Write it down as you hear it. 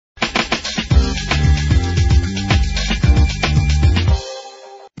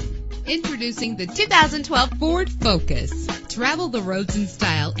Introducing the 2012 Ford Focus. Travel the roads in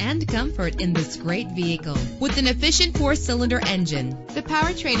style and comfort in this great vehicle. With an efficient 4-cylinder engine, the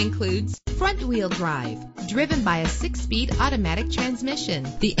powertrain includes front-wheel drive, driven by a 6-speed automatic transmission.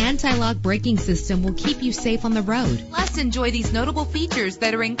 The anti-lock braking system will keep you safe on the road. Plus, enjoy these notable features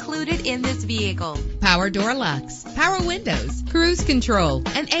that are included in this vehicle: power door locks, power windows, cruise control,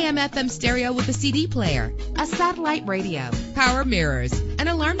 an AM/FM stereo with a CD player, a satellite radio, power mirrors, an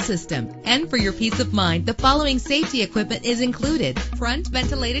alarm system. And for your peace of mind, the following safety equipment is included: front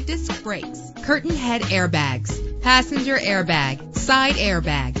ventilated disc brakes, curtain head airbags, passenger airbag, side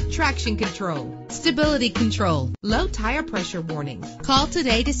airbag, traction control, stability control, low tire pressure warning. Call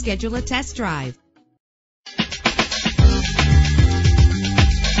today to schedule a test drive.